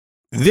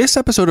This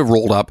episode of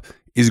Rolled Up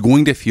is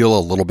going to feel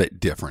a little bit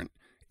different.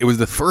 It was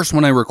the first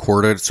one I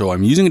recorded, so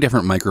I'm using a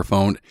different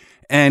microphone,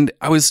 and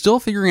I was still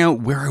figuring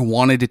out where I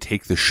wanted to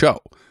take the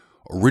show.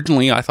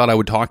 Originally, I thought I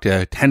would talk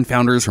to 10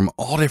 founders from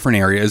all different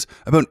areas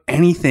about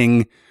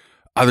anything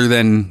other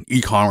than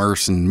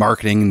e-commerce and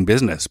marketing and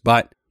business.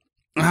 But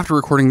after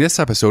recording this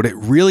episode, it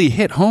really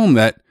hit home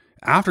that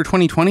after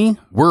 2020,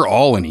 we're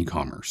all in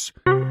e-commerce.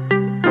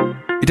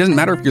 It doesn't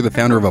matter if you're the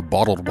founder of a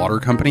bottled water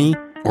company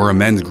or a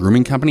men's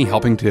grooming company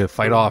helping to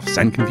fight off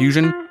scent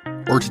confusion,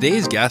 or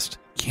today's guest,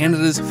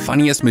 Canada's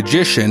funniest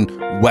magician,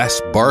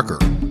 Wes Barker.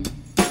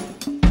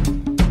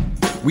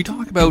 We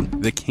talk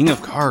about the king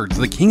of cards,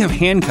 the king of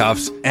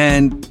handcuffs,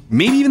 and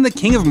maybe even the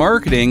king of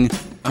marketing.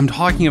 I'm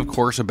talking, of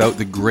course, about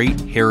the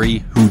great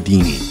Harry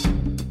Houdini.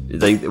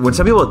 Like, when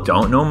some people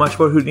don't know much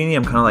about Houdini,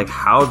 I'm kind of like,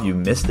 how have you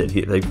missed it?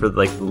 For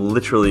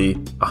literally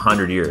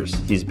 100 years,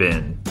 he's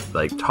been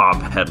like top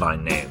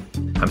headline name.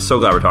 I'm so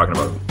glad we're talking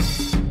about him.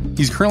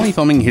 He's currently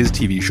filming his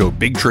TV show,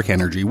 Big Trick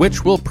Energy,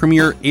 which will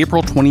premiere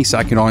April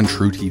 22nd on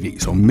True TV.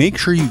 So make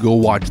sure you go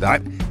watch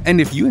that. And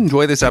if you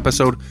enjoy this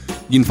episode,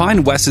 you can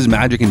find Wes's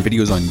magic and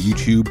videos on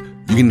YouTube.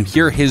 You can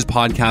hear his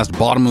podcast,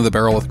 Bottom of the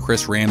Barrel with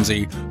Chris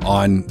Ramsey,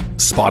 on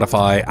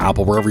Spotify,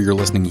 Apple, wherever you're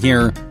listening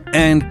here.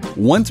 And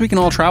once we can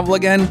all travel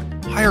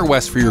again, hire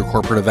Wes for your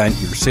corporate event,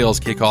 your sales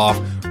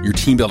kickoff, your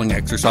team building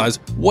exercise,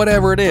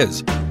 whatever it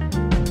is.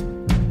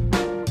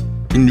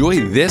 Enjoy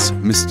this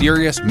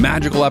mysterious,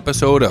 magical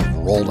episode of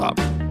Rolled Up.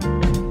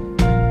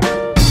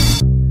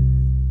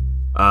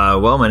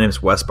 Well, my name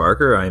is Wes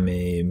Barker. I'm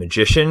a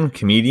magician,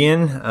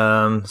 comedian,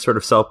 sort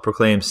of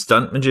self-proclaimed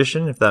stunt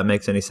magician, if that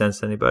makes any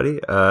sense to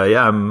anybody.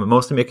 I'm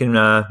mostly making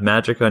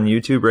magic on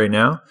YouTube right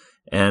now,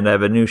 and I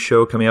have a new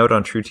show coming out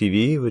on True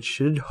TV, which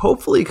should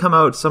hopefully come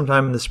out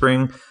sometime in the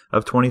spring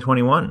of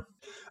 2021.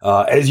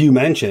 As you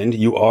mentioned,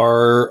 you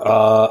are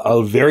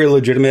a very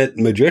legitimate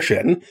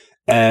magician.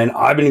 And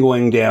I've been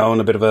going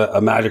down a bit of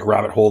a magic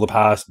rabbit hole the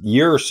past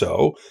year or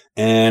so.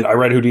 And I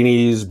read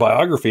Houdini's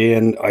biography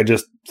and I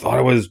just thought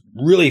it was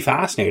really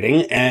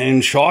fascinating.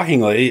 And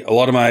shockingly, a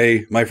lot of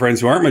my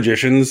friends who aren't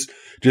magicians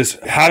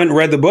just haven't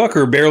read the book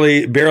or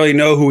barely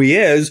know who he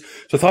is.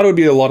 So I thought it would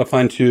be a lot of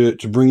fun to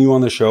bring you on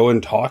the show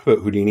and talk about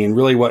Houdini and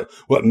really what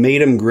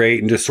made him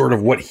great and just sort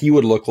of what he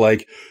would look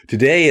like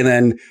today. And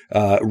then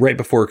right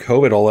before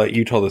COVID, I'll let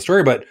you tell the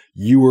story, but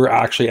you were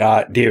actually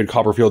at David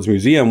Copperfield's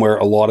museum where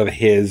a lot of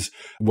his,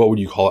 what would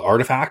you call it,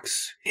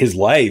 artifacts? His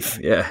life.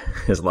 Yeah,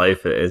 his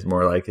life is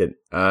more like it.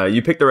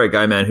 You picked the right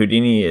guy, man.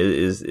 Houdini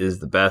is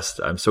the best.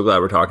 I'm so glad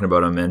we're talking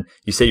about him. And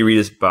you say you read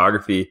his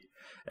biography.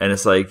 And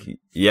it's like,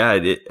 yeah,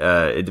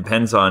 it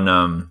depends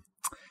on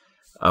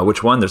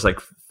which one. There's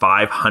like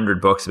 500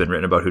 books have been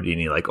written about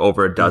Houdini, like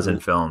over a dozen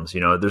films.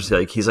 You know, there's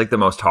like he's like the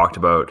most talked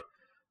about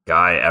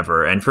guy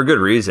ever, and for good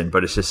reason.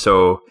 But it's just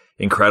so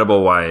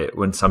incredible why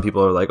when some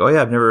people are like, oh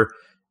yeah, I've never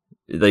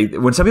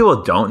when some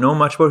people don't know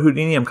much about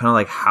Houdini, I'm kind of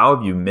like, how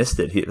have you missed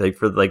it?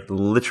 For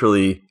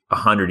literally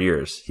 100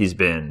 years, he's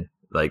been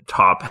like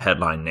top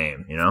headline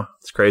name. You know,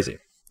 it's crazy.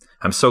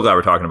 I'm so glad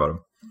we're talking about him.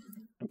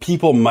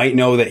 People might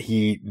know that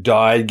he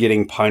died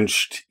getting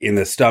punched in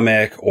the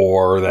stomach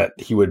or that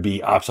he would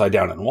be upside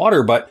down in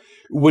water. But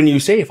when you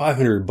say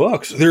 500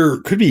 books,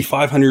 there could be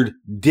 500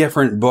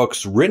 different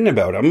books written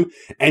about him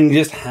and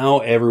just how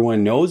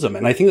everyone knows him.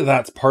 And I think that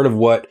that's part of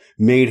what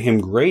made him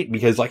great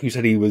because like you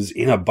said, he was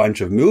in a bunch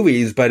of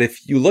movies. But if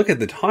you look at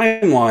the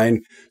timeline,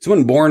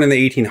 someone born in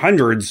the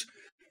 1800s,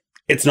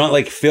 it's not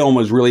like film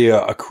was really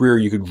a career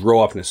you could grow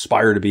up and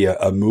aspire to be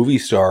a movie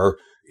star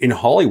in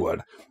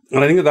Hollywood.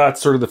 And I think that that's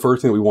sort of the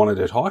first thing that we wanted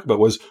to talk about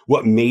was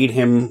what made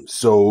him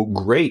so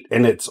great.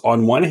 And it's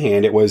on one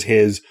hand, it was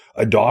his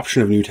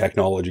adoption of new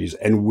technologies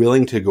and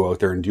willing to go out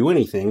there and do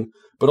anything,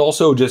 but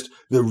also just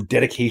the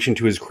dedication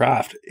to his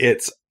craft.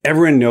 It's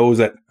everyone knows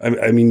that.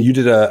 I mean, you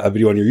did a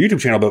video on your YouTube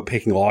channel about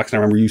picking locks. And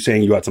I remember you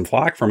saying you got some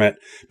flack from it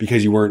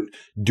because you weren't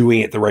doing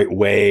it the right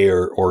way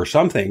or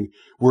something.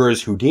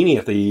 Whereas Houdini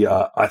at the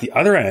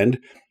other end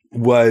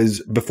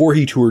was before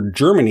he toured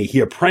Germany,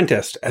 he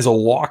apprenticed as a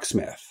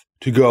locksmith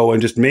to go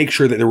and just make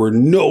sure that there were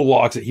no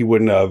locks that he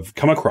wouldn't have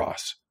come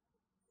across.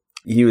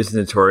 He was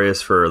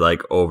notorious for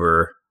like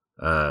over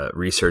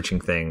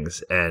researching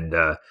things, and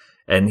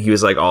he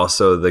was like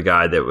also the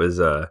guy that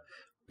was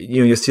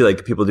you'll see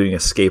like people doing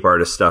escape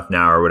artist stuff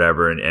now or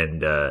whatever,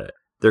 and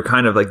they're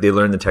kind of like they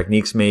learn the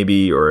techniques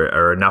maybe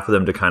or enough of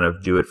them to kind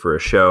of do it for a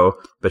show.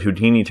 But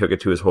Houdini took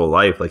it to his whole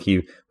life. Like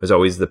he was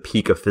always the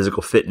peak of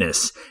physical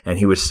fitness, and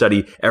he would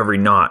study every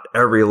knot,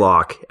 every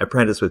lock,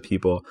 apprentice with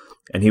people,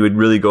 and he would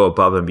really go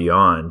above and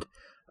beyond.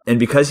 And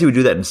because he would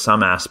do that in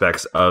some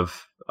aspects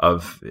of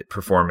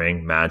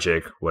performing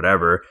magic,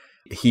 whatever,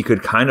 he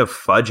could kind of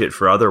fudge it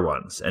for other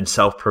ones and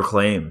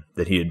self-proclaim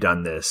that he had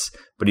done this.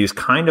 But he was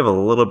kind of a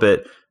little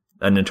bit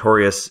a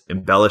notorious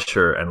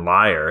embellisher and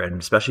liar.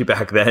 And especially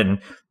back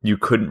then, you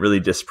couldn't really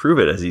disprove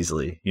it as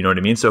easily. You know what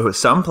I mean? So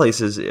some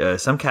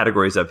places, some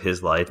categories of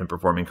his life and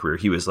performing career,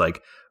 he was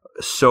like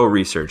so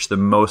researched, the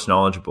most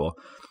knowledgeable.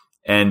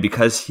 And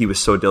because he was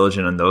so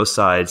diligent on those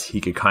sides, he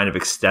could kind of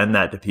extend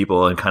that to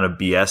people and kind of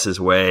BS his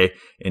way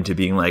into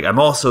being like, I'm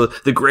also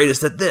the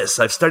greatest at this.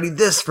 I've studied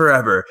this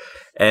forever.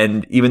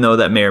 And even though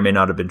that may or may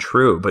not have been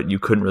true, but you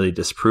couldn't really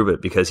disprove it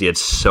because he had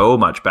so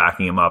much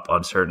backing him up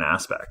on certain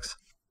aspects.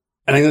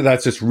 And I think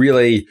that's just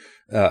really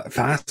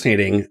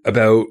fascinating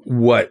about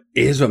what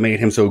made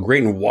him so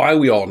great, and why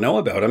we all know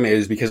about him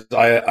is because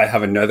I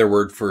have another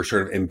word for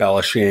sort of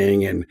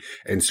embellishing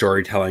and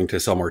storytelling to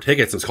sell more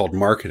tickets. It's called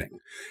marketing.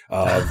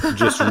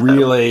 Just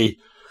really,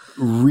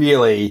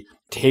 really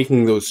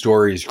taking those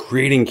stories,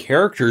 creating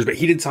characters, but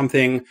he did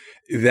something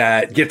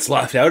that gets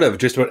left out of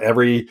just about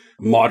every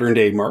modern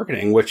day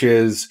marketing, which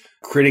is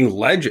creating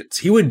legends.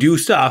 He would do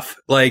stuff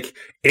like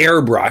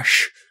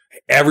airbrush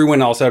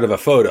everyone else out of a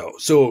photo.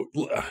 So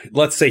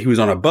let's say he was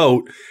on a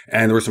boat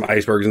and there were some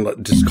icebergs, and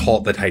let's just call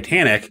it the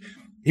Titanic.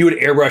 He would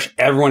airbrush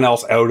everyone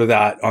else out of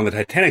that on the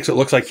Titanic. So it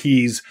looks like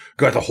he's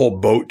got the whole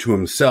boat to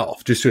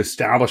himself just to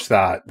establish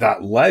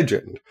that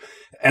legend.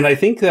 And I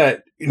think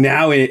that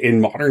now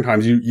in modern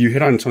times, you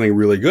hit on something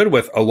really good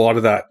with a lot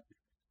of that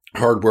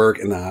hard work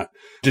and that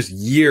just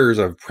years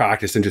of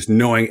practice and just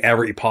knowing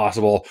every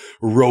possible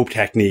rope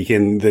technique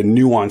and the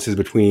nuances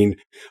between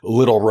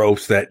little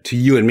ropes that to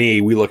you and me,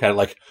 we look at it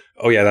like,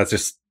 oh yeah, that's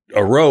just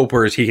a rope,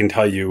 whereas he can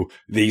tell you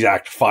the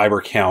exact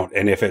fiber count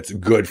and if it's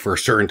good for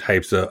certain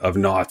types of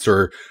knots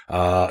or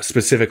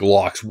specific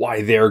locks,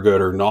 why they're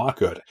good or not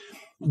good.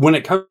 When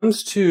it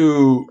comes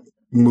to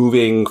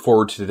moving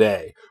forward to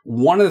today,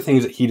 one of the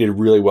things that he did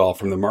really well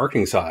from the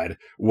marketing side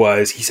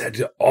was he said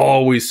to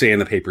always stay in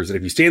the papers. And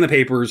if you stay in the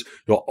papers,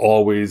 you'll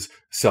always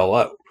sell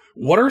out.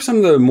 What are some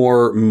of the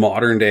more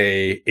modern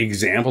day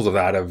examples of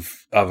that, of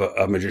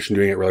a magician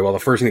doing it really well? The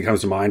first thing that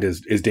comes to mind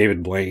is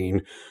David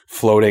Blaine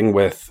floating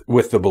with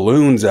the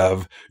balloons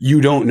of,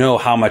 you don't know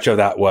how much of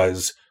that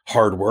was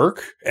hard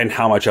work and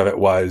how much of it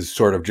was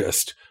sort of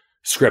just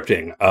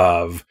scripting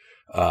of,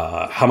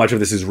 how much of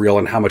this is real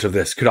and how much of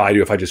this could I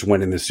do if I just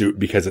went in the suit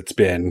because it's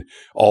been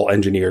all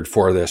engineered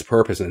for this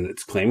purpose. And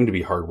it's claiming to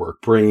be hard work,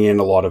 bringing in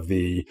a lot of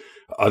the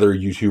other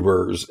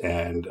YouTubers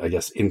and I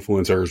guess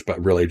influencers,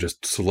 but really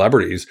just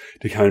celebrities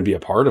to kind of be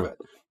a part of it.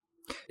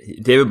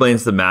 David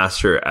Blaine's the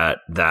master at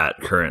that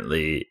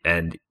currently.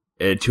 And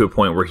to a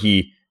point where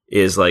he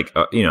is like,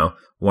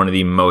 one of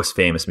the most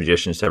famous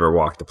magicians to ever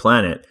walk the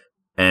planet.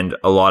 And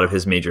a lot of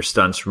his major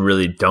stunts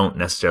really don't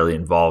necessarily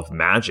involve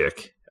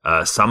magic.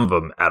 Some of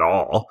them at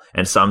all,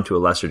 and some to a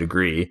lesser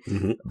degree.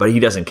 Mm-hmm. But he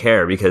doesn't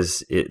care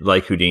because,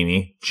 like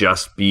Houdini,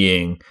 just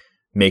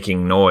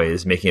making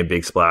noise, making a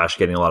big splash,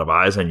 getting a lot of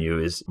eyes on you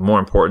is more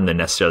important than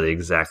necessarily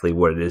exactly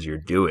what it is you're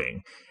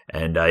doing.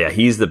 And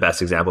he's the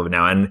best example of it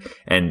now.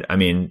 And I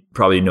mean,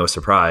 probably no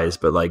surprise,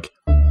 but like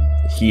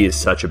he is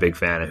such a big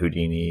fan of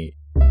Houdini.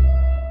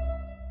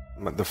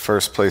 The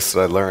first place that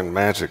I learned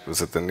magic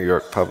was at the New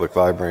York Public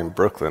Library in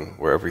Brooklyn,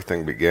 where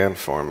everything began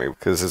for me.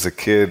 Because as a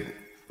kid,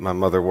 my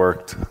mother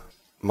worked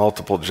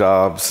multiple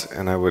jobs,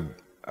 and I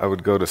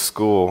would go to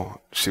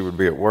school. She would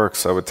be at work,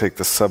 so I would take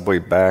the subway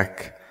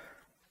back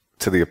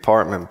to the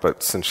apartment,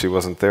 but since she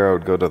wasn't there, I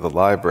would go to the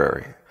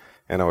library,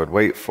 and I would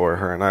wait for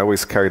her, and I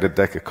always carried a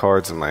deck of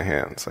cards in my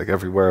hands. Like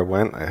everywhere I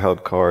went, I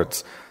held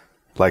cards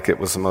like it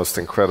was the most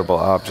incredible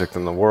object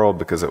in the world,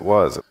 because it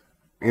was.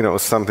 It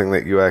was something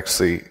that you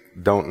actually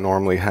don't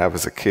normally have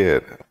as a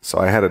kid. So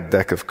I had a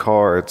deck of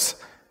cards,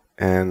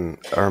 and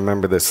I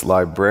remember this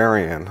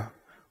librarian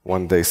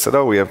one day said,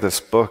 "Oh, we have this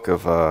book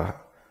of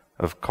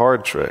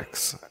card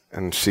tricks,"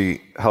 and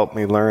she helped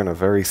me learn a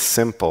very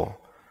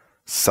simple,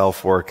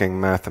 self-working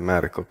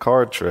mathematical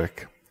card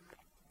trick.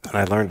 And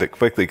I learned it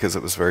quickly because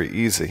it was very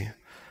easy.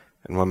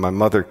 And when my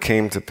mother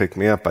came to pick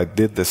me up, I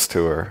did this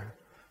to her,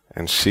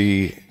 and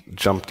she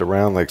jumped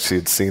around like she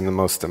had seen the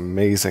most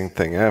amazing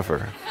thing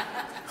ever,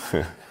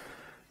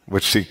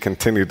 which she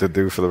continued to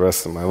do for the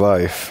rest of my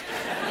life.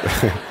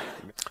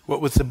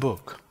 What was the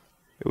book?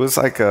 It was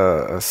like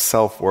a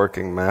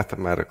self-working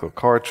mathematical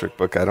card trick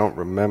book. I don't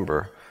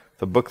remember.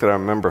 The book that I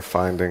remember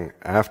finding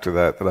after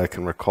that I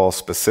can recall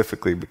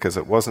specifically, because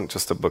it wasn't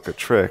just a book of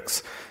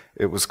tricks,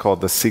 it was called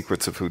The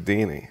Secrets of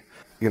Houdini.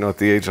 At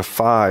the age of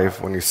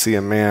 5, when you see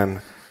a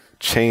man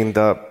chained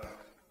up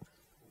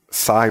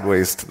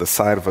sideways to the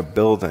side of a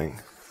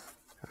building,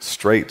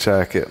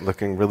 straitjacket,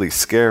 looking really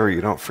scary,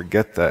 you don't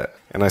forget that.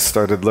 And I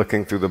started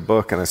looking through the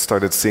book, and I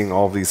started seeing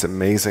all these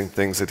amazing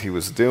things that he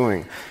was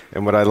doing.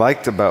 And what I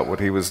liked about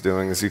what he was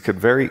doing is you could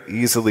very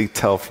easily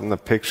tell from the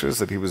pictures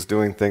that he was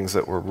doing things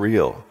that were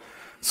real.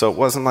 So it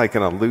wasn't like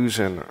an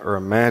illusion or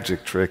a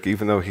magic trick,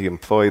 even though he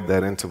employed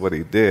that into what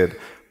he did.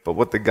 But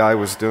what the guy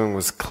was doing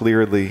was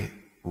clearly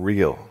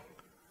real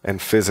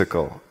and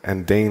physical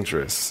and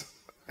dangerous.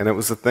 And it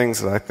was the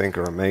things that I think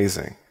are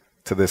amazing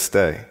to this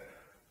day.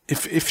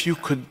 If you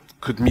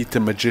could meet a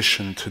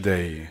magician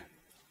today,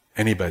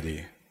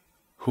 anybody,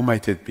 who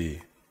might it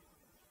be?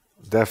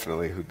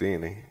 Definitely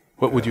Houdini.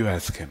 What would you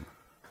ask him?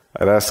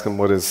 I'd ask him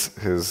what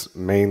his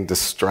main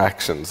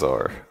distractions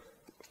are.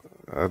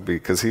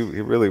 Because he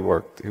really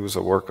worked. He was a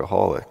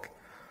workaholic.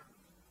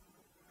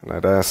 And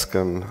I'd ask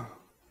him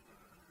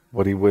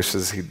what he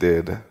wishes he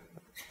did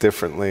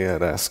differently.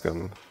 I'd ask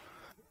him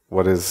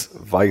what his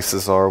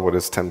vices are, what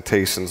his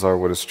temptations are,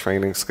 what his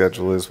training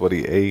schedule is, what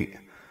he ate.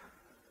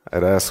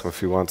 I'd ask him if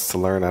he wants to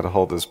learn how to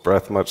hold his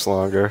breath much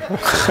longer.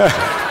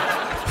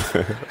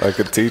 I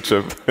could teach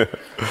him.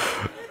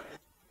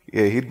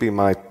 Yeah, he'd be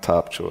my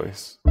top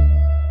choice.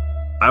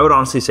 I would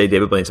honestly say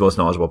David Blaine's the most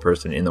knowledgeable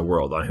person in the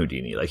world on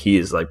Houdini. Like, he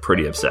is like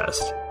pretty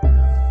obsessed.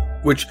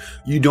 Which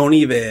you don't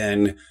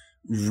even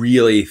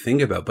really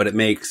think about, but it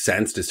makes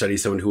sense to study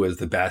someone who is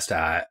the best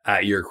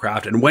at your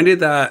craft. And when did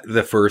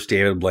the first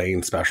David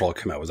Blaine special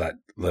come out? Was that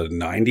the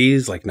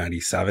 90s, like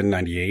 97,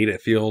 98?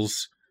 It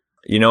feels...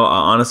 You know,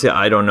 honestly,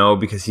 I don't know,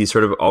 because he's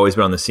sort of always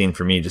been on the scene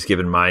for me, just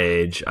given my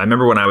age. I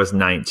remember when I was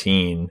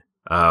 19,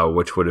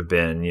 which would have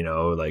been, you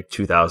know, like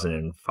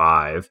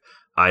 2005,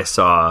 I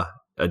saw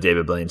a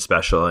David Blaine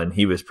special, and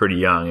he was pretty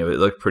young. It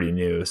looked pretty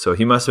new. So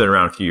he must have been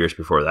around a few years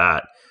before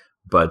that.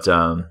 But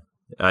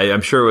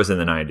I'm sure it was in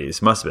the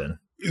 90s. Must have been.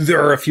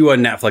 There are a few on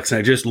Netflix, and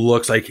it just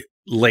looks like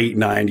late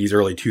 90s,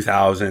 early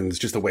 2000s,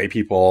 just the way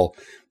people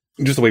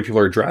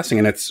are dressing.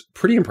 And it's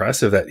pretty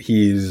impressive that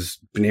he's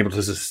been able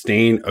to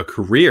sustain a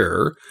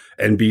career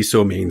and be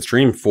so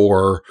mainstream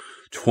for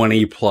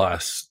 20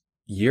 plus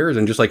years.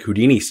 And just like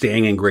Houdini,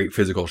 staying in great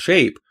physical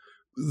shape,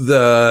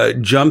 the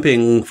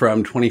jumping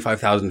from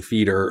 25,000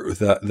 feet or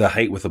the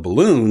height with the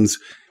balloons,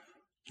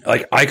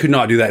 like I could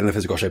not do that in the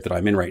physical shape that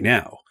I'm in right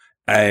now.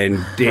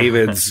 And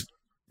David's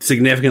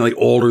significantly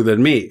older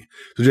than me.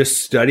 So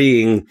just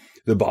studying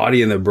the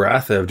body and the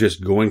breath of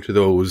just going to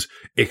those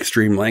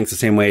extreme lengths, the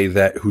same way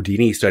that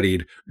Houdini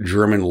studied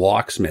German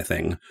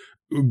locksmithing,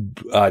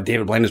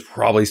 David Blaine is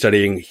probably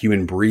studying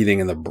human breathing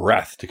and the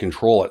breath to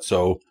control it.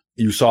 So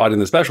you saw it in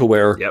the special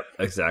where, yep,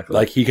 exactly.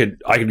 Like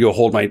I could go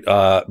hold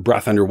my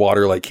breath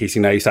underwater like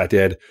Casey Neistat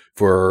did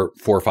for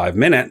 4 or 5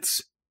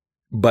 minutes,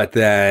 but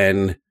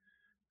then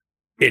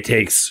it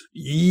takes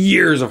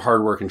years of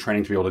hard work and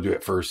training to be able to do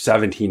it for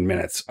 17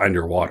 minutes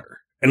underwater.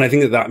 And I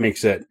think that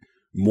makes it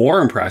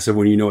more impressive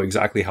when you know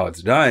exactly how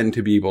it's done,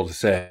 to be able to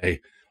say,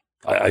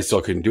 I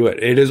still couldn't do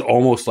it. It is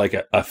almost like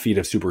a feat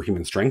of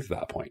superhuman strength at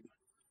that point.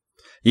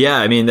 Yeah,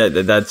 I mean,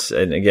 that's,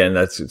 and again,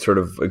 that's sort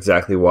of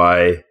exactly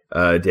why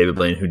David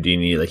Blaine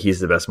Houdini, like, he's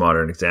the best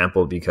modern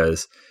example,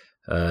 because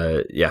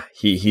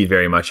he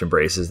very much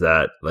embraces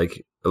that.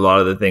 Like, a lot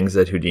of the things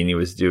that Houdini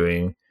was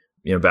doing,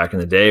 you know, back in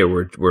the day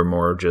were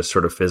more just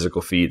sort of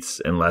physical feats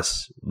and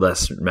less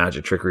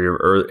magic trickery,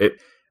 or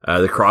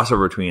the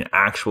crossover between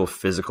actual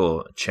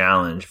physical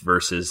challenge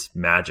versus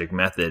magic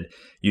method.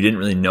 You didn't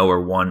really know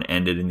where one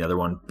ended and the other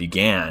one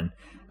began.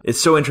 It's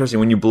so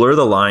interesting when you blur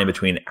the line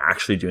between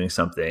actually doing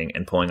something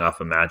and pulling off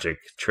a magic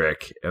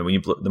trick. And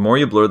when the more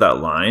you blur that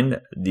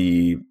line,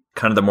 the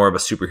more of a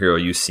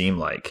superhero you seem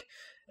like.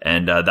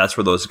 And that's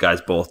where those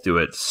guys both do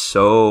it.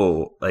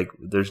 So, like,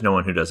 there's no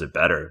one who does it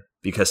better,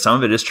 because some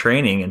of it is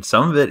training and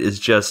some of it is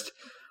just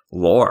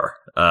lore,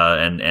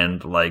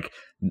 and like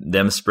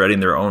them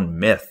spreading their own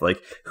myth.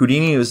 Like,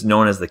 Houdini was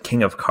known as the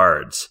king of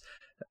cards,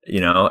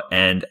 you know,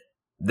 and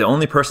the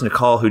only person to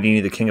call Houdini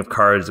the king of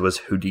cards was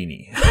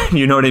Houdini.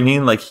 You know what I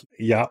mean? Like,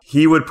 yeah,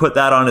 he would put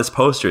that on his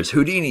posters,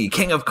 Houdini,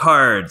 king of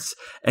cards.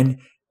 And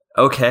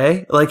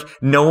okay, like,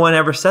 no one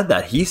ever said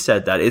that. He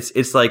said that.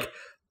 It's like,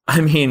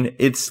 I mean,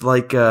 it's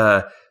like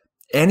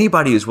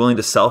anybody who's willing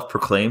to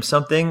self-proclaim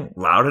something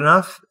loud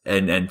enough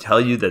and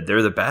tell you that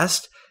they're the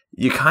best,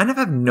 you kind of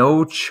have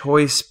no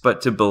choice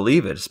but to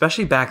believe it,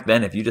 especially back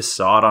then. If you just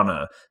saw it on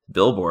a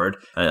billboard,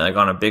 like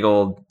on a big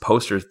old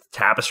poster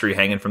tapestry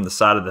hanging from the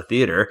side of the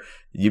theater,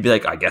 you'd be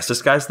like, I guess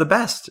this guy's the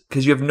best,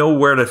 because you have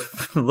nowhere to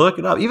look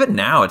it up. Even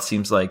now, it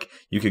seems like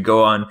you could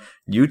go on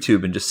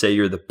YouTube and just say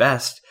you're the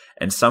best,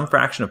 and some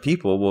fraction of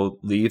people will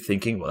leave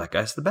thinking, well, that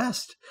guy's the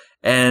best.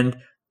 And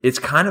it's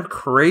kind of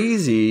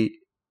crazy,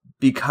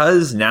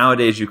 because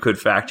nowadays you could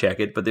fact check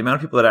it, but the amount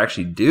of people that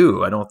actually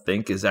do, I don't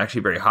think is actually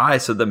very high.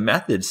 So the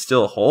method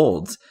still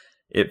holds.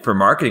 It for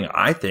marketing,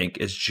 I think,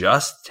 is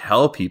just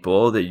tell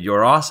people that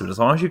you're awesome. As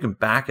long as you can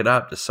back it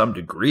up to some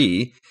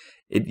degree,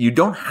 you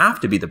don't have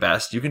to be the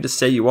best. You can just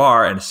say you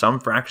are, and some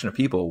fraction of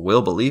people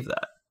will believe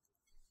that.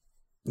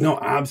 No,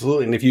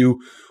 absolutely. And if you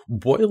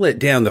boil it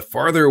down, the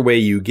farther away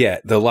you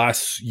get, the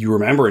less you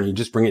remember, and you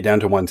just bring it down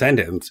to one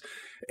sentence.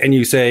 And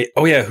you say,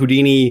 oh yeah,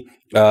 Houdini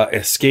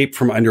escaped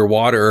from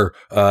underwater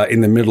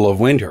in the middle of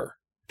winter.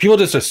 People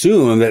just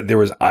assume that there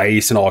was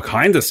ice and all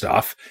kinds of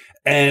stuff.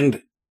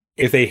 And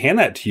if they hand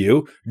that to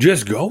you,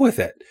 just go with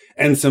it.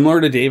 And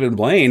similar to David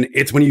Blaine,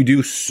 it's when you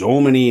do so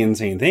many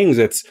insane things,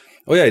 it's,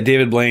 oh yeah,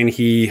 David Blaine,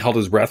 he held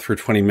his breath for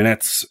 20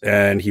 minutes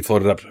and he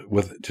floated up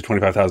to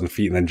 25,000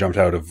 feet and then jumped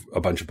out of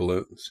a bunch of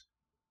balloons.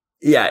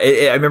 Yeah,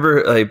 I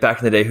remember, like, back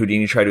in the day,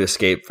 Houdini tried to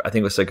escape. I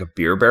think it was like a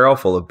beer barrel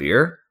full of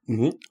beer.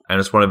 Mm-hmm. And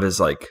it's one of his,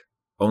 like,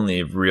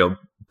 only real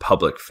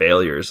public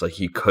failures. Like,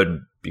 he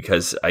couldn't,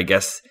 because I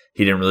guess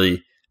they didn't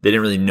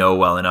really know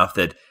well enough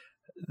that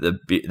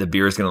the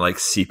beer is going to, like,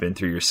 seep in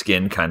through your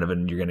skin kind of,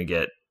 and you're going to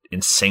get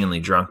insanely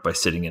drunk by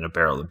sitting in a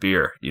barrel of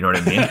beer. You know what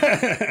I mean?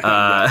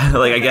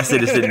 Like, I guess they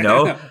just didn't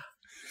know.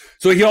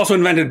 So he also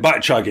invented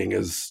butt chugging,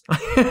 is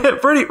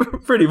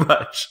pretty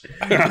much.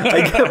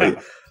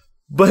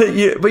 But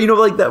you know,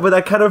 like that, with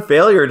that kind of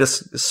failure,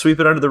 just sweep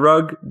it under the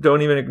rug,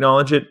 don't even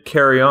acknowledge it,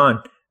 carry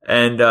on,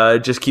 and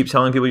just keep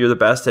telling people you're the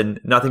best, and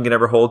nothing can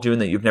ever hold you,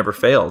 and that you've never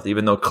failed,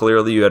 even though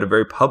clearly you had a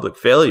very public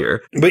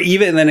failure. But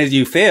even then, as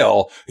you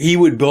fail, he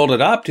would build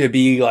it up to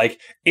be like,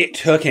 it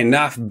took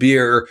enough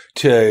beer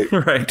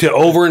to to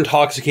over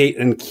intoxicate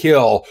and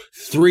kill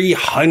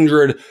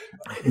 300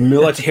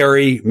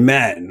 military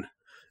men.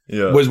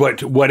 Yeah. Was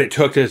what it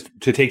took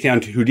to take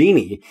down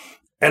Houdini.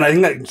 And I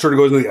think that sort of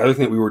goes into the other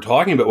thing that we were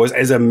talking about, was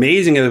as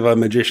amazing of a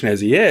magician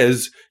as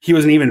he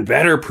was an even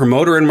better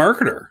promoter and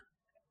marketer.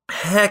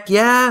 Heck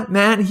yeah,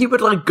 man. He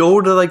would like go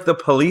to like the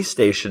police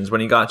stations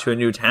when he got to a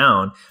new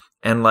town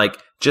and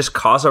like just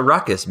cause a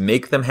ruckus,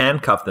 make them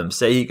handcuff them,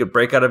 say he could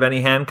break out of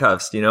any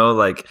handcuffs, you know,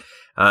 like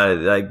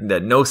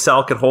that no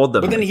cell could hold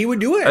them. But then he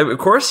would do it. Of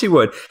course he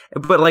would.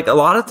 But like a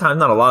lot of times,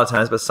 not a lot of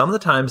times, but some of the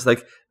times,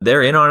 like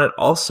they're in on it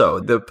also.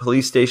 The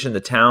police station, the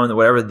town,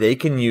 whatever, they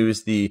can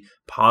use the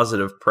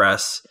positive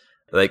press,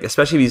 like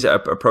especially if he's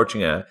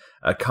approaching a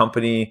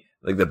company,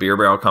 like the Beer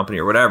Barrel Company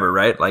or whatever,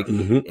 right? Like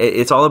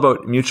it's all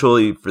about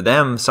mutually for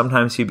them.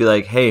 Sometimes he'd be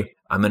like, hey,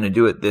 I'm going to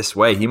do it this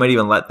way. He might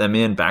even let them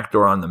in,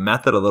 backdoor on the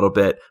method a little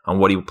bit on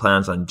what he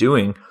plans on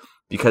doing,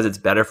 because it's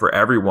better for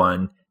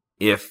everyone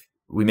if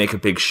we make a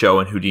big show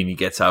and Houdini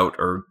gets out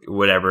or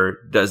whatever,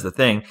 does the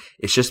thing.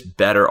 It's just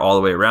better all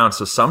the way around.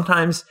 So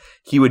sometimes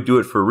he would do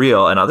it for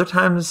real, and other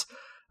times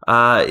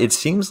it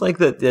seems like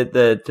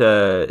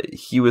that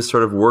he was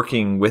sort of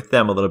working with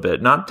them a little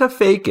bit, not to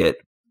fake it.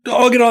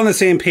 All get on the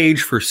same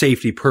page for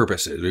safety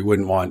purposes. We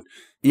wouldn't want...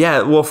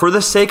 Yeah, well, for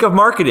the sake of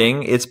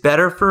marketing, it's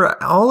better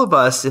for all of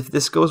us if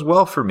this goes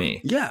well for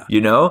me. Yeah.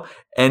 You know?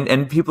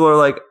 And people are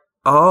like,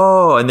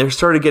 oh, and they're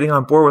sort of getting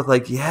on board with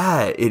like,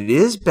 yeah, it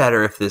is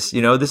better if this,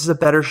 you know, this is a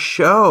better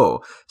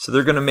show. So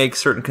they're going to make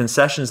certain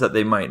concessions that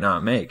they might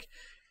not make.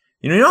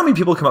 You know how many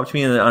people come up to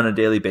me on a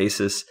daily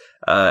basis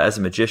as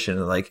a magician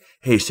and like,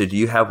 hey, so do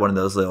you have one of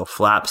those little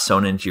flaps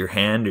sewn into your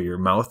hand or your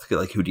mouth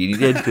like Houdini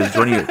did? Because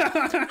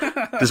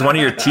does one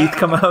of your teeth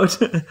come out?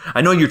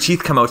 I know your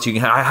teeth come out so you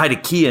can hide a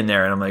key in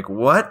there. And I'm like,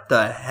 what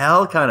the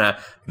hell kind of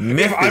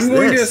myth is this? I'm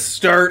going to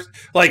start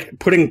like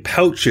putting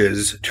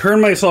pouches,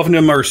 turn myself into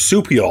a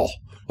marsupial,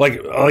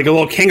 like a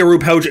little kangaroo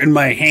pouch in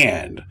my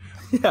hand.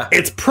 Yeah.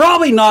 It's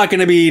probably not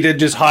going to be to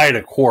just hide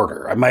a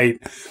quarter. I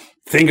might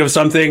think of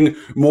something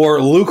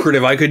more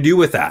lucrative I could do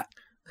with that.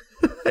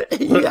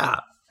 Yeah.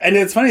 And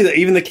it's funny that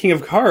even the King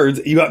of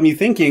Cards, you got me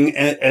thinking,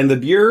 and the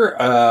beer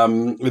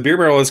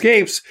barrel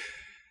escapes,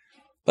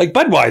 like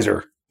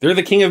Budweiser, they're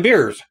the king of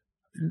beers.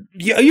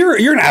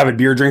 You're an avid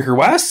beer drinker,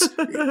 Wes.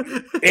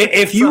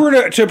 If you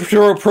were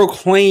to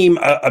proclaim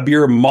a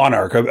beer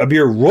monarch, a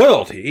beer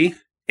royalty,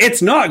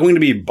 it's not going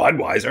to be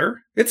Budweiser.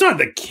 It's not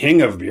the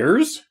king of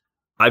beers.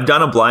 I've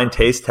done a blind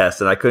taste test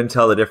and I couldn't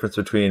tell the difference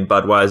between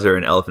Budweiser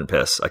and Elephant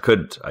Piss. I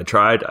couldn't. I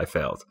tried. I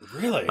failed.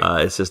 Really?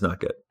 It's just not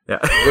good. Yeah.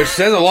 Which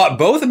says a lot,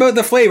 both about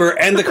the flavor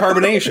and the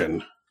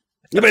carbonation.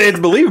 But it's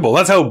believable.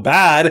 That's how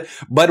bad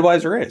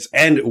Budweiser is.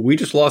 And we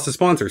just lost a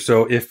sponsor.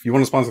 So if you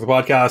want to sponsor the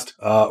podcast,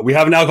 we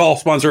have an alcohol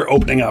sponsor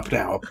opening up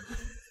now.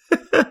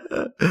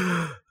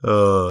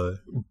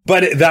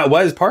 But that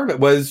was part of it,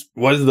 was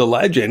the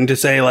legend to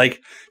say,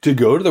 like, to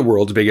go to the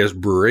world's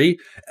biggest brewery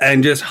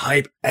and just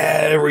hype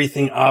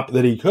everything up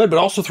that he could, but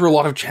also through a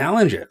lot of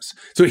challenges.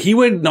 So he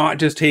would not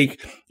just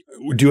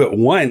do it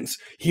once.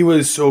 He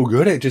was so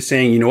good at just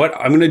saying, you know what,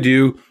 I'm going to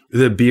do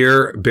the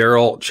Beer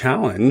Barrel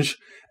Challenge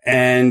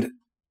and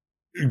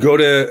go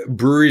to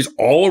breweries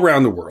all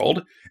around the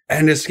world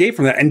and escape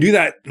from that and do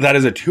that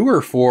as a tour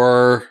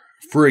for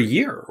a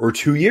year or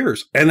 2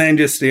 years, and then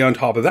just stay on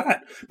top of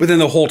that. But then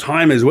the whole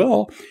time as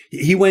well,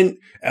 he went,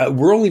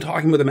 we're only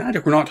talking about the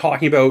magic. We're not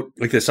talking about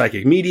like the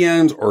psychic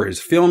mediums or his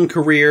film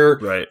career,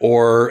 right?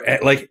 Or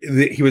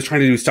he was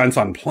trying to do stunts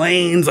on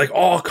planes, like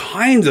all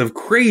kinds of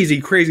crazy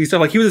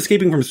stuff. Like he was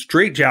escaping from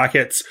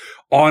straitjackets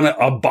on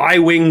a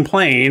bi-wing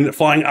plane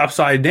flying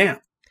upside down.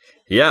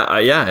 Yeah.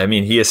 I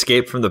mean, he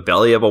escaped from the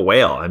belly of a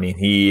whale. I mean,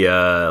 he's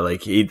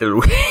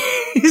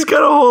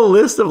got a whole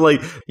list of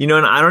like, you know,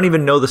 and I don't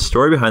even know the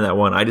story behind that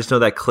one. I just know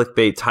that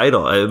clickbait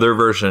title, their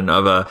version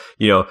of a,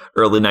 you know,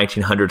 early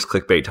 1900s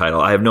clickbait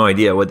title. I have no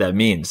idea what that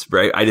means,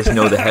 right? I just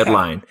know the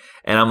headline.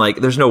 And I'm like,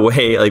 there's no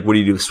way, like, what do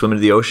you do? Swim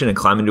into the ocean and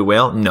climb into a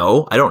whale?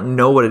 No, I don't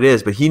know what it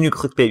is, but he knew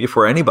clickbait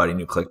before anybody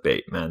knew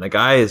clickbait, man. The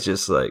guy is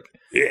just like...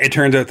 It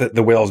turns out that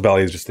the whale's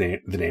belly is just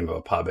the name of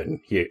a pub, and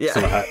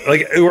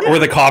like, or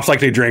the cops like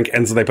to drink,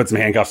 and so they put some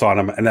handcuffs on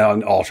him, and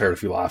then all shared a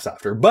few laughs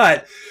after.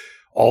 But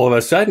all of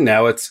a sudden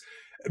now it's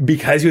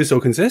because he was so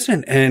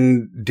consistent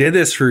and did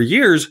this for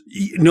years.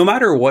 No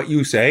matter what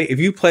you say, if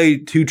you play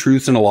two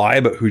truths and a lie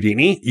about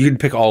Houdini, you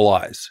could pick all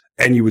lies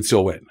and you would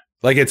still win.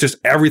 Like, it's just,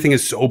 everything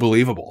is so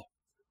believable.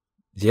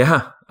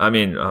 Yeah. I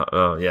mean,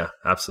 yeah,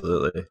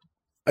 absolutely.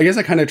 I guess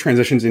that kind of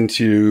transitions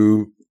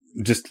into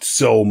just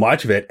so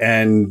much of it,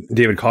 and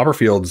David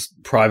Copperfield's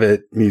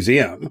private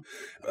museum.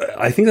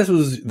 I think this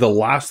was the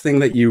last thing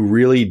that you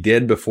really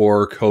did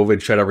before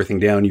COVID shut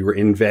everything down. You were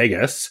in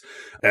Vegas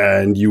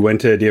and you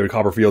went to David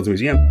Copperfield's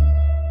museum.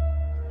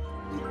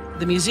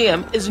 The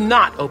museum is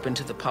not open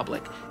to the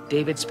public.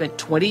 David spent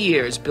 20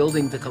 years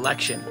building the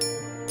collection.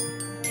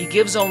 He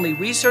gives only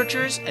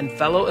researchers and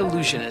fellow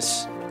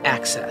illusionists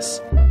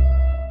access.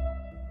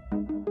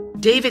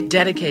 David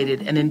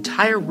dedicated an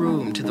entire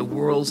room to the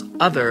world's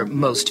other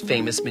most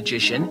famous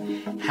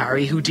magician,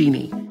 Harry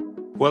Houdini.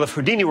 Well, if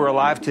Houdini were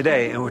alive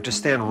today and were to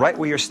stand right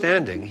where you're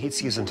standing, he'd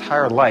see his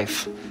entire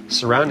life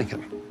surrounding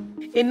him.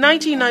 In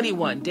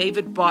 1991,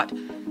 David bought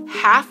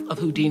half of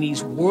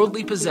Houdini's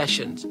worldly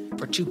possessions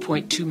for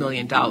 $2.2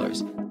 million.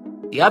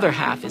 The other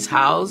half is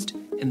housed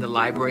in the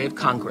Library of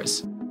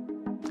Congress.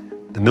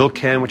 The milk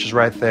can, which is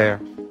right there,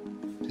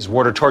 his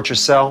water torture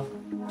cell,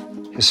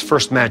 his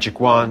first magic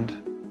wand,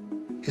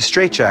 his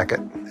straitjacket,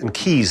 and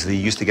keys that he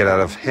used to get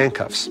out of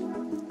handcuffs.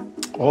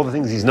 All the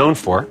things he's known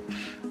for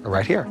are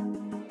right here.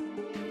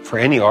 For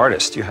any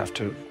artist, you have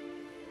to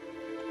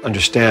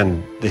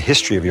understand the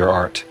history of your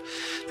art.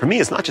 For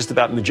me, it's not just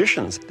about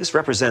magicians. This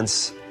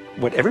represents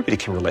what everybody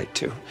can relate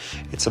to.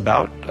 It's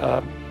about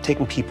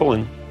taking people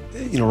and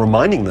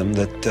reminding them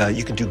that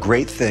you can do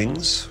great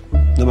things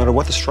no matter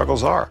what the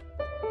struggles are.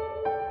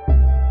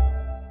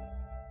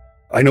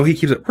 I know he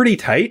keeps it pretty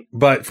tight,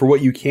 but for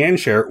what you can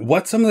share,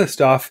 what's some of the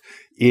stuff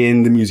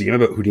in the museum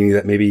about Houdini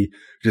that maybe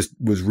just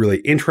was really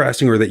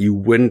interesting or that you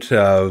wouldn't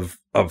have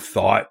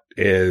thought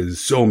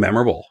is so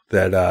memorable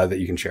that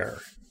you can share?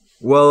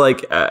 Well,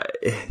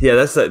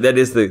 that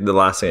is the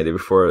last thing I did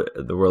before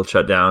the world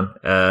shut down,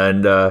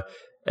 and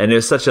it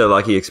was such a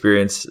lucky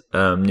experience.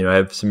 I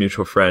have some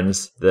mutual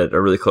friends that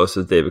are really close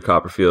with David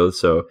Copperfield,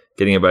 so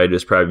getting invited to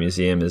his private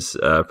museum is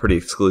a pretty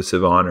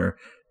exclusive honor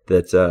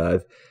that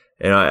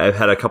I've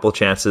had a couple of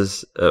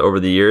chances over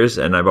the years,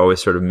 and I've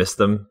always sort of missed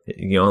them,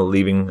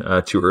 leaving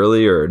too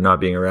early or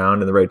not being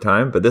around in the right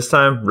time. But this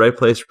time, right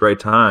place, right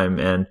time,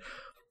 and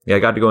I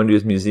got to go into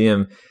his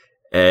museum.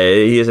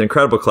 He has an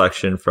incredible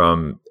collection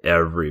from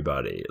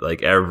everybody,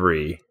 like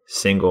every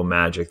single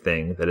magic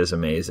thing that is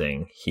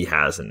amazing he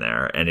has in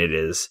there. And it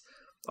is,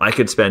 I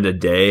could spend a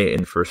day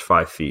in the first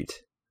 5 feet,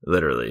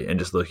 literally, and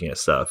just looking at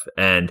stuff.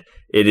 And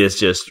it is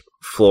just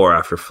floor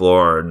after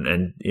floor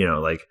and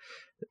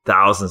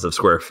thousands of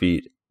square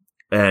feet.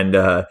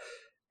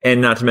 And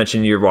not to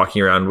mention you're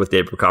walking around with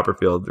David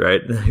Copperfield,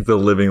 right? The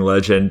living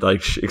legend,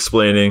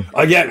 explaining.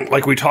 Again,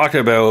 like we talked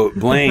about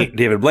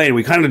David Blaine,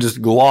 we kind of just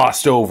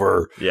glossed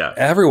over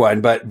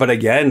everyone. But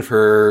again,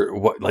 for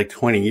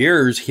 20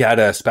 years, he had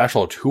a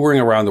special touring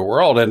around the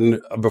world.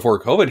 And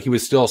before COVID, he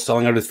was still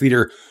selling out his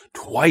theater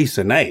twice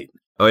a night.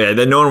 Oh, yeah.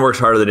 Then no one works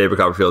harder than David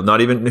Copperfield.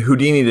 Not even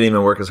Houdini didn't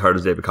even work as hard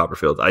as David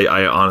Copperfield.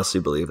 I honestly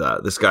believe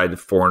that. This guy did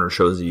 400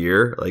 shows a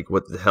year.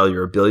 What the hell?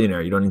 You're a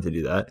billionaire. You don't need to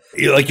do that.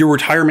 Like your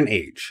retirement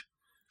age.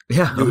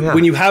 Yeah. Oh, yeah.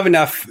 When you have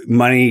enough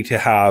money to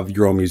have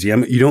your own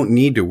museum, you don't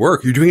need to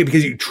work. You're doing it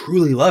because you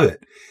truly love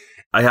it.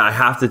 I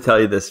have to tell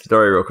you this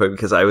story real quick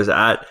because I was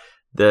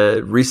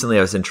recently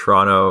I was in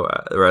Toronto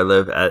where I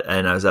live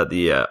and I was at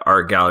the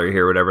art gallery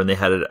here or whatever, and they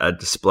had a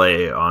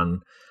display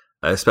on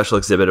a special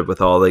exhibit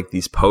with all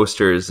these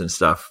posters and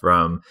stuff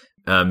from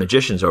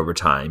magicians over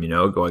time,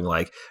 going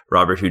like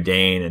Robert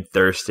Houdin and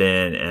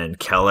Thurston and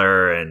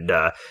Keller and,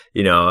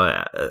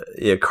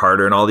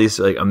 Carter and all these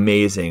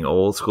amazing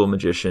old school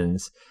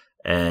magicians.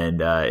 And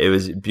it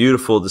was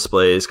beautiful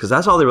displays because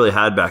that's all they really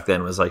had back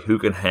then was who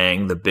can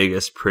hang the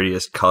biggest,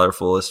 prettiest,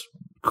 colorfulest,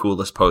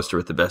 coolest poster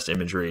with the best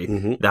imagery.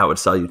 Mm-hmm. That would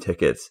sell you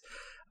tickets.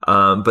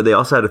 But they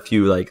also had a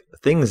few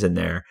things in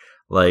there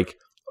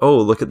oh,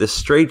 look at this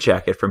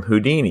straitjacket from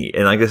Houdini.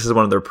 And this is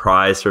one of their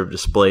prize sort of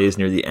displays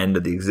near the end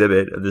of the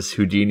exhibit of this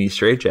Houdini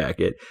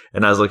straitjacket.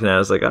 And I was looking at it, I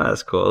was like, oh,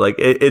 that's cool.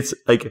 It's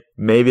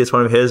maybe it's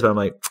one of his, but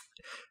I'm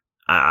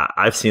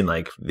I've seen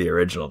the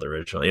original,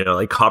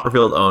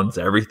 Copperfield owns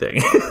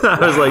everything. I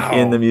was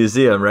in the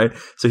museum, right?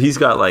 So he's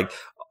got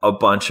a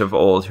bunch of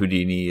old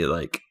Houdini,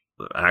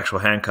 actual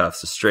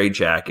handcuffs, a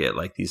straitjacket,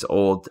 these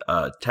old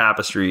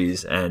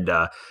tapestries and,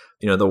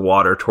 the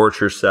water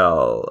torture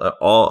cell,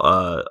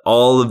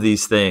 all of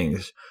these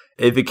things.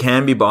 If it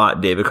can be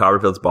bought, David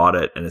Copperfield's bought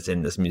it and it's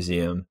in this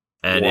museum.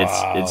 And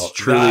it's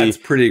truly, that's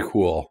pretty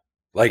cool.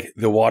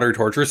 The water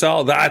torture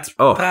cell. That's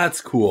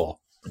cool.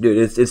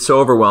 Dude, it's so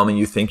overwhelming.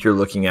 You think you're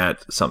looking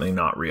at something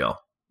not real.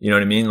 You know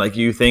what I mean?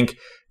 You think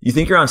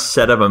you're on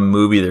set of a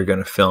movie they're going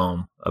to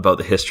film about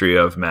the history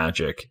of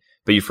magic,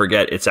 but you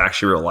forget it's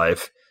actually real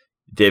life.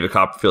 David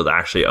Copperfield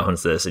actually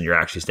owns this and you're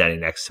actually standing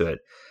next to it.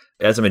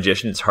 As a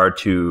magician, it's hard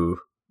to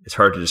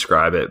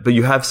describe it, but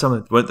you have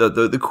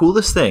the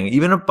coolest thing,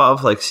 even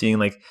above seeing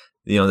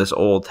this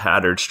old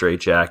tattered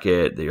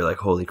straitjacket that you're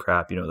holy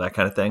crap, that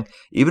kind of thing.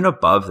 Even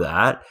above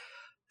that,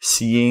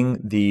 seeing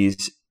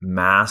these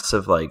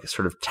massive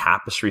sort of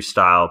tapestry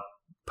style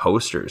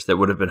posters that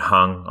would have been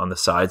hung on the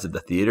sides of the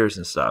theaters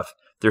and stuff.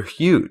 They're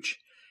huge.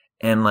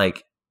 And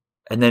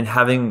and then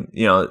having,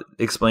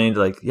 explained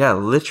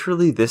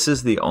literally this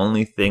is the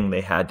only thing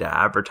they had to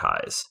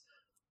advertise.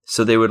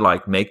 So they would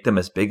make them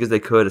as big as they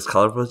could, as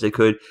colorful as they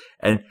could.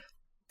 And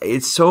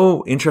it's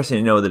so interesting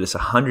to know that it's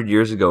 100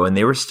 years ago and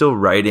they were still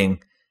writing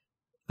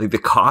the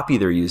copy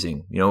they're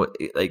using,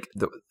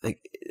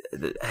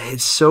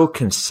 it's so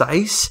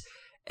concise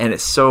and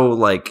it's so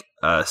like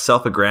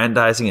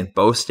self-aggrandizing and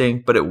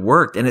boasting, but it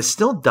worked, and it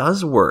still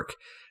does work.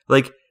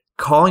 Like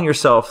calling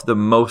yourself the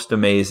most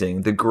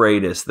amazing, the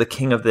greatest, the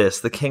king of this,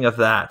 the king of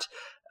that.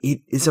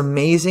 It's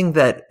amazing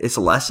that it's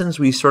lessons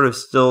we sort of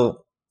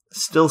still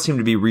seem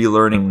to be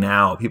relearning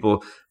now.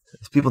 People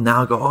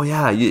now go, oh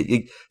yeah,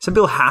 some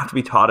people have to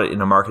be taught it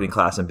in a marketing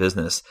class in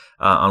business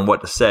on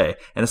what to say.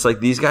 And it's like,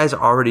 these guys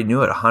already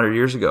knew it 100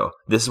 years ago.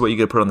 This is what you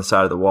got to put on the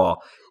side of the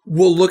wall.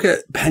 Well, look at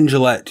Penn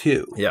Jillette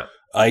too. Yeah.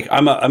 Like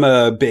I'm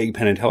a big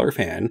Penn and Teller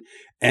fan,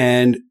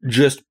 and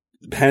just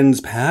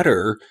Penn's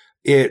patter,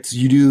 it's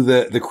you do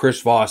the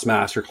Chris Voss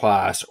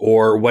masterclass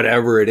or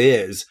whatever it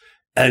is,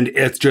 and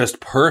it's just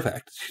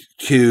perfect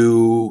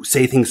to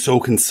say things so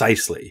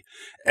concisely.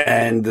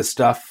 And the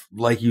stuff,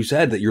 like you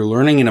said, that you're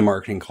learning in a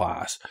marketing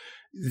class,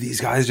 these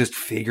guys just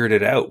figured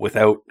it out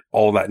without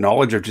all that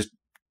knowledge of just,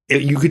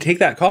 you could take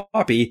that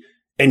copy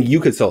and you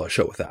could sell a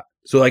show with that.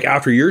 So like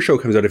after your show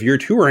comes out, if you're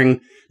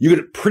touring, you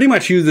could pretty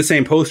much use the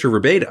same poster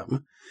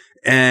verbatim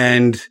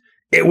and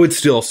it would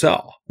still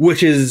sell,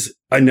 which is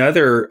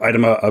another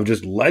item of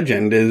just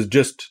legend, is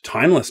just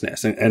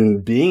timelessness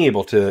and being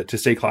able to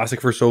stay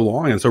classic for so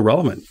long and so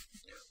relevant.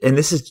 And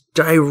this is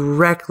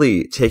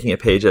directly taking a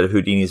page out of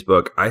Houdini's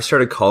book. I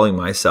started calling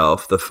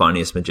myself the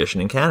funniest magician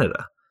in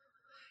Canada.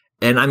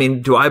 And I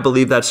mean, do I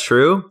believe that's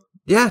true?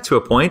 Yeah, to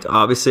a point.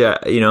 Obviously,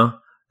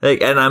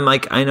 and I'm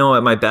like, I know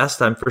at my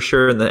best, I'm for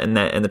sure in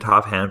the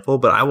top handful,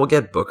 but I will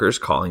get bookers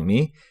calling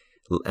me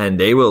and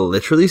they will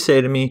literally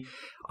say to me,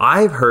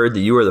 I've heard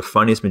that you are the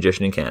funniest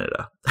magician in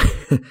Canada.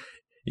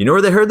 You know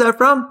where they heard that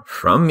from?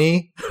 From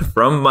me,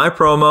 from my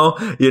promo.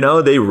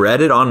 They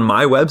read it on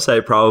my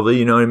website probably,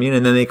 you know what I mean?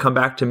 And then they come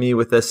back to me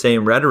with the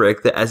same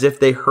rhetoric as if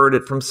they heard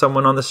it from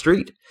someone on the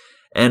street.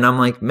 And I'm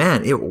like,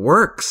 man, it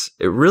works.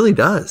 It really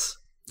does.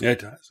 Yeah, it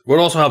does. What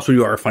also helps when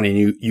you are funny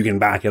and you can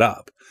back it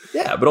up.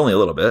 Yeah, but only a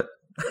little bit.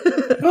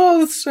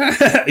 Well,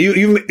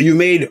 you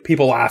made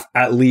people laugh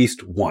at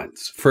least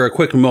once for a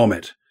quick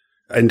moment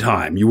in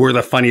time. You were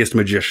the funniest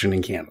magician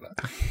in Canada.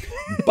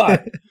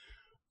 But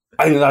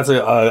I think that's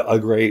a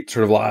great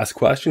sort of last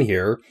question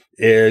here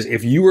is,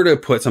 if you were to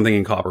put something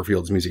in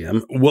Copperfield's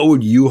museum, what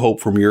would you hope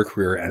from your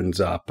career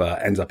ends up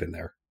in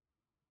there?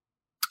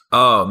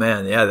 Oh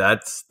man, yeah,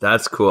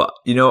 that's cool.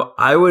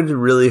 I would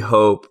really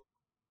hope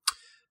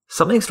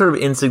something sort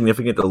of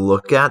insignificant to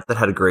look at that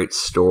had a great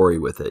story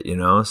with it,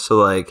 So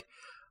like,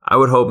 I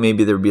would hope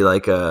maybe there would be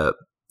like a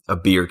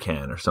beer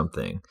can or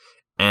something,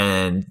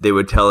 and they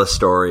would tell a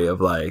story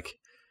of like,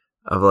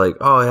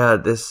 oh yeah,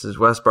 this is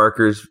Wes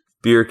Barker's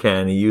beer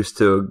can. He used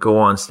to go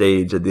on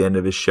stage at the end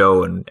of his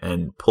show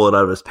and pull it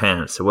out of his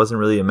pants. It wasn't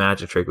really a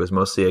magic trick. It was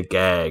mostly a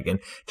gag, and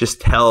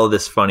just tell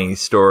this funny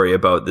story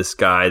about this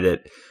guy that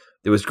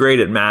was great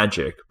at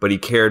magic, but he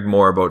cared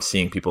more about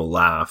seeing people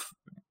laugh.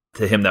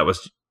 To him, that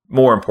was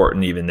more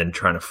important even than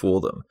trying to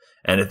fool them.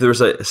 And if there was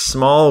a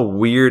small,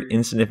 weird,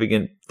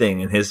 insignificant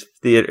thing in his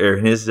theater,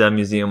 in his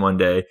museum one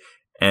day,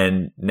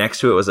 and next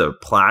to it was a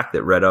plaque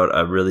that read out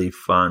a really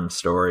fun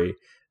story,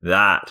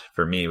 that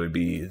for me would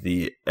be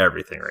the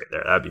everything right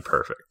there. That'd be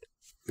perfect.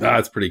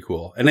 That's pretty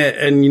cool.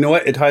 And you know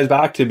what? It ties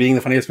back to being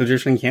the funniest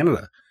magician in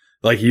Canada.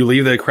 Like, you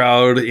leave the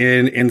crowd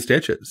in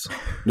stitches.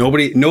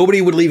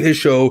 Nobody would leave his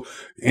show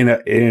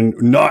not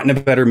in a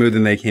better mood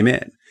than they came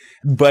in.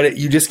 But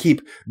you just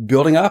keep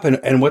building up,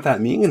 and what that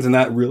means, and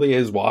that really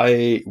is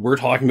why we're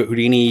talking about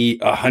Houdini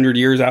 100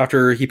 years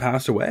after he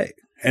passed away,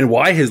 and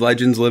why his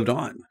legends lived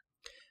on.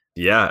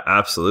 Yeah,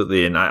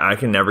 absolutely. And I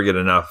can never get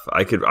enough.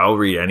 I'll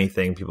read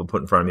anything people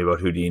put in front of me about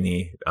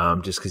Houdini,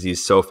 just because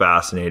he's so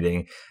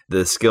fascinating.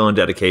 The skill and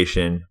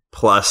dedication,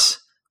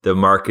 plus the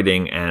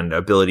marketing and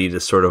ability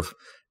to sort of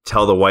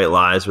tell the white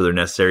lies where they're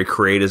necessary,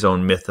 create his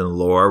own myth and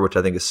lore, which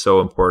I think is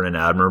so important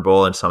and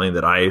admirable, and something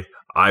that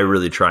I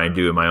really try and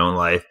do in my own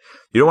life.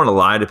 You don't want to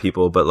lie to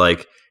people, but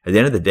like at the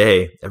end of the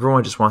day,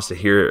 everyone just wants to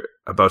hear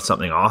about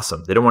something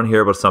awesome. They don't want to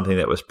hear about something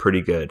that was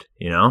pretty good,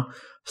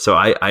 So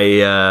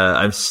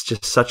I'm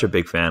just such a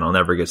big fan. I'll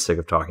never get sick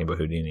of talking about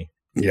Houdini.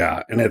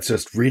 Yeah, and it's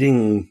just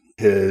reading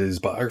his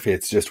biography.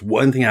 It's just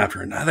one thing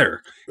after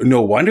another.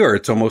 No wonder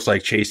it's almost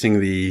like chasing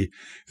the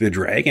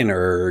dragon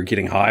or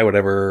getting high,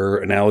 whatever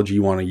analogy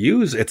you want to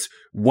use. It's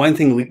one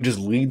thing just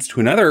leads to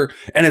another,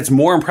 and it's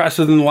more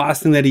impressive than the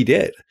last thing that he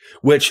did,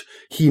 which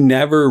he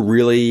never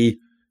really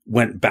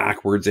went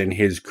backwards in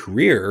his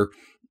career.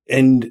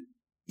 And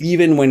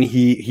even when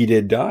he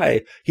did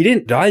die, he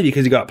didn't die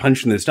because he got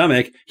punched in the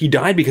stomach. He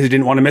died because he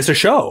didn't want to miss a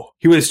show.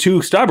 He was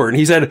too stubborn.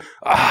 He said,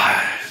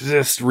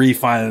 just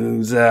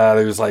refunds.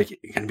 There's like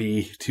going to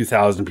be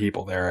 2,000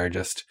 people there.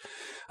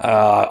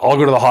 I'll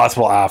go to the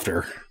hospital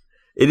after.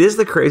 It is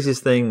the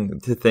craziest thing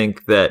to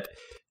think that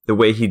the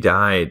way he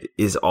died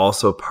is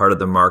also part of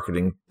the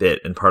marketing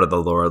bit and part of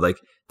the lore. Like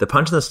the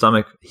punch in the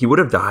stomach, he would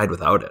have died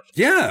without it.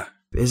 Yeah.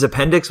 His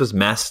appendix was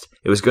messed.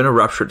 It was going to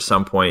rupture at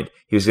some point.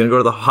 He was going to go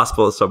to the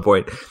hospital at some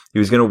point. He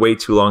was going to wait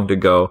too long to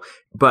go.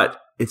 But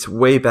it's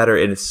way better,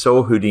 and it's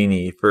so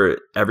Houdini for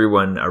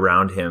everyone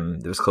around him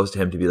that was close to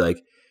him to be like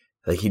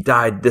he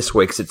died this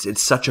way, because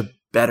it's such a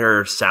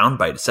better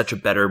soundbite. It's such a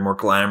better, more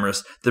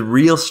glamorous. The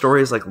real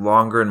story is like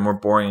longer and more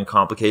boring and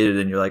complicated.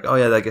 And you're like, oh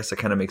yeah, I guess that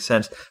kind of makes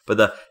sense.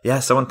 But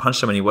someone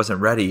punched him and he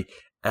wasn't ready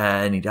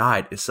and he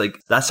died. It's like,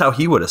 that's how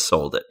he would have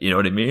sold it. You know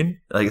what I mean?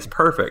 Like, it's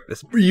perfect.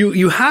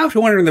 You have to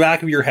wonder in the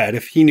back of your head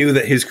if he knew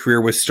that his career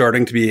was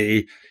starting to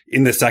be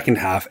in the second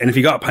half. And if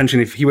he got punched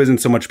and if he was in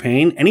so much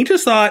pain and he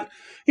just thought,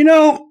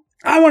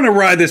 I want to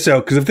ride this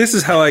out because if this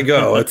is how I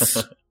go,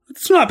 it's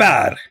not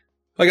bad.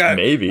 Like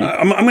maybe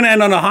I'm going to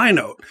end on a high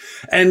note.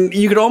 And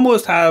you could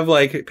almost have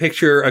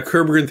picture a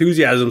Curb Your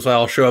Enthusiasm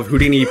style show of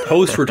Houdini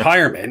post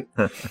retirement,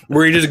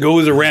 where he just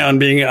goes around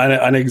being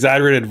an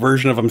exaggerated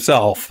version of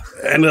himself,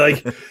 and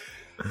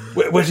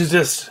which is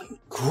just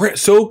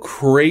so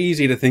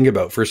crazy to think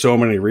about for so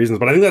many reasons.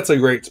 But I think that's a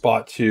great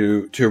spot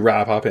to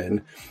wrap up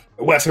in.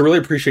 Wes, I really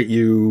appreciate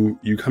you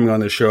coming on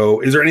the show.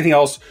 Is there anything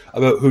else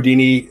about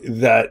Houdini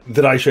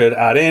that I should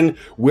add in?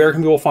 Where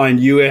can people find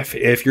you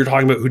if you're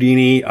talking about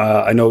Houdini?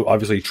 I know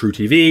obviously True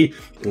TV.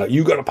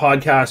 You got a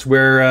podcast.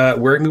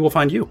 Where can people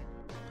find you?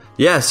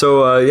 Yeah,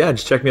 so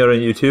just check me out on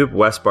YouTube,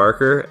 Wes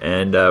Barker,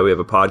 and we have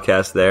a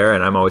podcast there,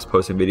 and I'm always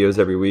posting videos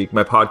every week.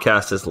 My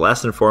podcast is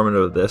less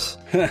informative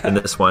than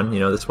this one.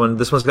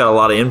 This one's got a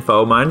lot of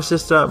info. Mine's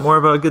just more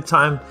of a good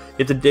time.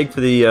 You have to dig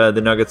for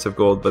the nuggets of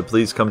gold, but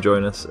please come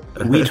join us.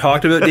 We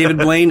talked about David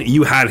Blaine.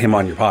 You had him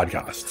on your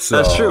podcast. So.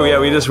 That's true. Yeah,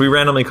 we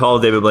randomly call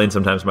David Blaine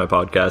sometimes my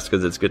podcast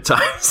because it's good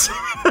times.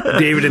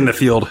 David in the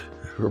field.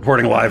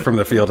 Reporting live from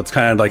the field. It's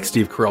kind of like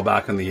Steve Carell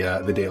back on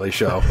the Daily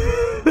Show.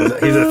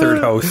 He's a third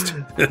host.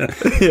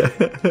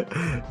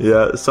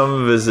 Yeah. Some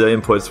of his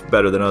input's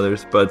better than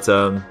others, but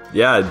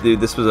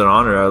dude, this was an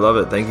honor. I love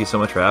it. Thank you so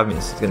much for having me.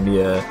 It's gonna be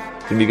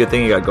a good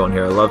thing you got going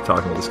here. I love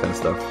talking about this kind of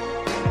stuff.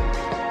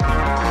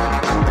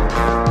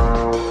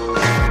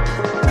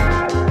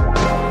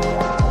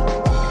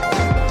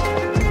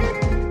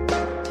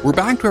 We're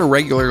back to our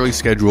regularly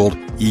scheduled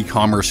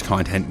e-commerce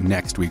content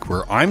next week,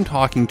 where I'm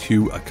talking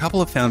to a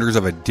couple of founders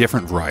of a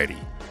different variety.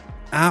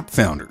 App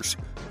founders.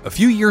 A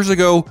few years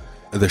ago,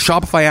 the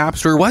Shopify App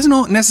Store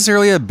wasn't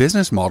necessarily a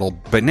business model,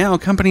 but now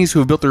companies who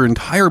have built their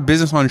entire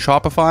business on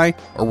Shopify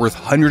are worth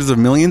hundreds of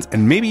millions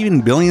and maybe even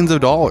billions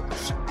of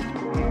dollars.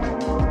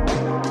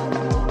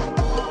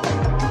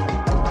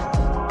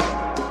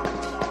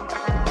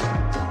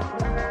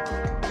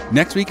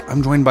 Next week,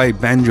 I'm joined by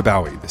Ben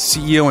Jabawi, the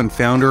CEO and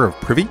founder of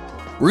Privy.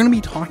 We're going to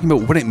be talking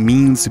about what it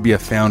means to be a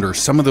founder,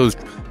 some of those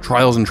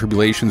trials and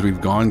tribulations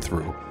we've gone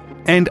through.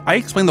 And I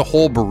explain the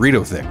whole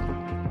burrito thing.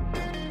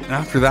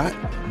 After that,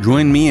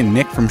 join me and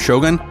Nick from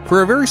Shogun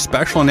for a very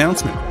special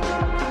announcement.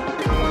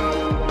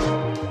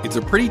 It's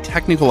a pretty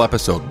technical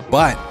episode,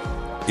 but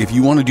if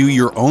you want to do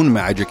your own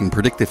magic and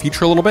predict the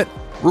future a little bit,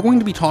 we're going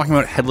to be talking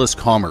about headless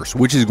commerce,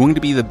 which is going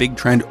to be the big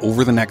trend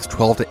over the next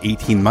 12 to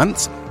 18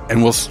 months.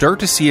 And we'll start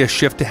to see a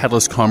shift to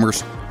headless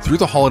commerce through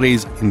the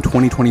holidays in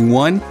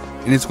 2021.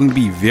 And it's going to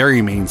be very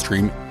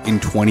mainstream in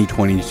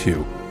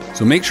 2022.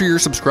 So make sure you're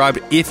subscribed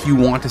if you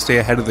want to stay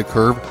ahead of the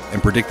curve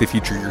and predict the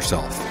future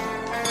yourself.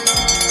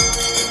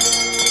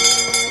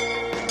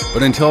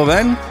 But until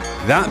then,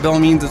 that bell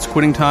means it's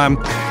quitting time.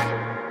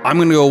 I'm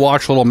going to go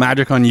watch a little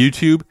magic on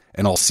YouTube,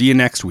 and I'll see you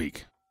next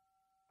week.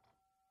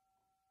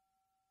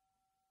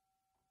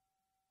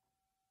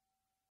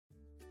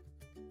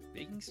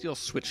 Steel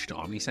switched to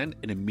OmniSend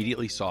and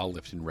immediately saw a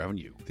lift in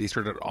revenue. They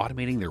started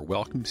automating their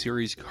welcome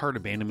series, cart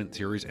abandonment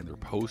series, and their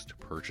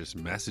post-purchase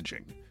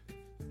messaging.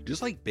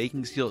 Just like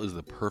Baking Steel is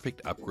the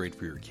perfect upgrade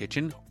for your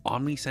kitchen,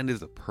 OmniSend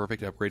is the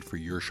perfect upgrade for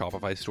your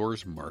Shopify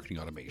store's marketing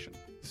automation.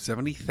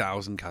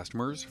 70,000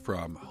 customers,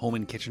 from home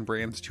and kitchen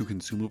brands to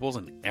consumables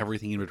and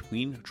everything in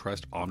between,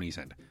 trust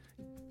OmniSend.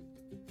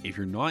 If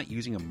you're not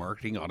using a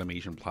marketing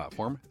automation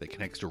platform that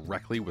connects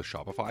directly with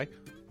Shopify,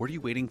 what are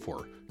you waiting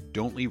for?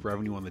 Don't leave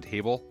revenue on the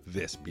table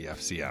this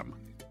BFCM.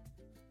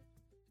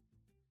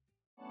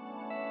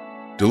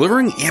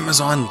 Delivering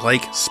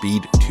Amazon-like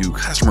speed to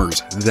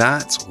customers.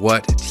 That's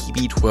what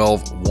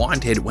TB12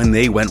 wanted when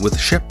they went with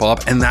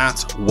ShipBob, and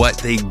that's what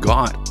they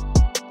got.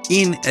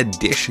 In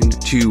addition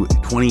to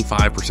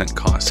 25%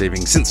 cost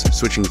savings since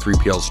switching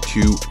 3PLs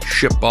to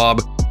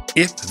ShipBob,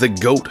 if the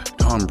GOAT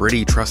Tom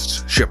Brady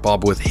trusts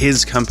ShipBob with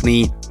his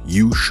company,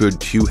 you should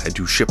too. Head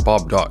to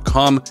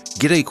shipbob.com,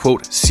 get a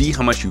quote, see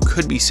how much you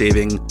could be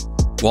saving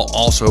while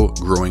also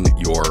growing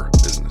your